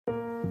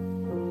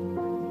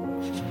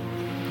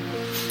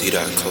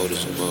D-Dot cold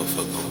as a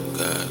motherfucker, oh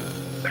God.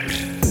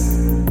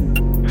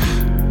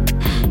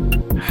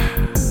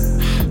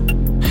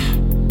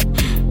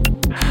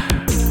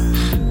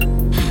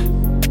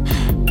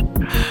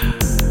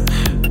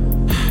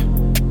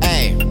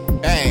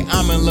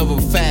 I'm in love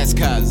with fast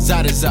cars,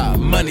 Zada,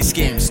 money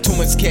schemes, too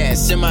much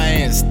cash in my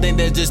hands, think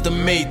that's just a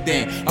me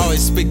thing.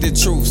 Always speak the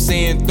truth,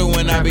 seeing through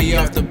and I be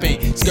off the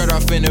paint. Skirt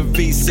off in a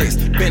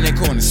V6, bending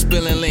corners,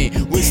 spilling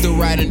lean. We still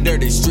riding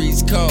dirty,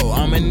 streets cold,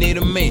 I'ma need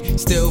a me.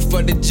 Still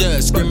for the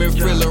judge, screaming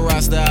Frilla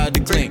roster out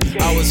the clean.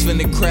 I was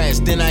finna crash,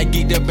 then I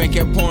geeked up and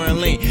kept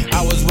pouring lean.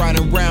 I was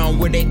riding around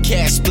with that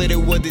cash, split it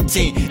with the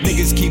team.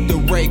 Niggas keep the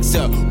rakes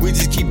up, we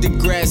just keep the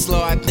grass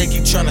low. I think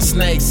you tryna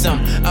snake some.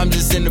 I'm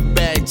just in the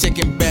bag,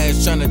 checking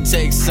bags, tryna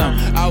take some.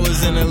 I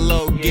was in the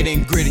low,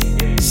 getting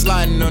gritty.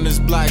 Sliding on this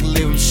block,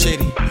 leave him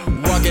shitty.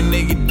 Walk a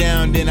nigga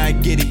down, then I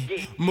get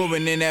it.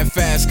 Moving in that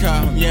fast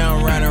car, yeah,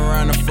 I'm riding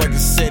around the fucking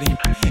city.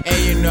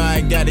 And you know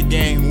I got a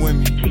gang with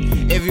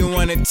me. If you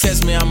wanna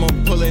test me, I'ma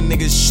pull a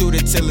nigga, shoot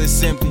it till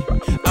it's empty.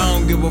 I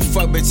don't give a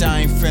fuck, bitch,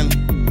 I ain't friendly.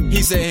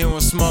 He said he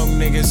won't smoke,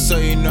 nigga, so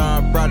you know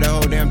I brought the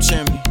whole damn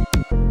chimney.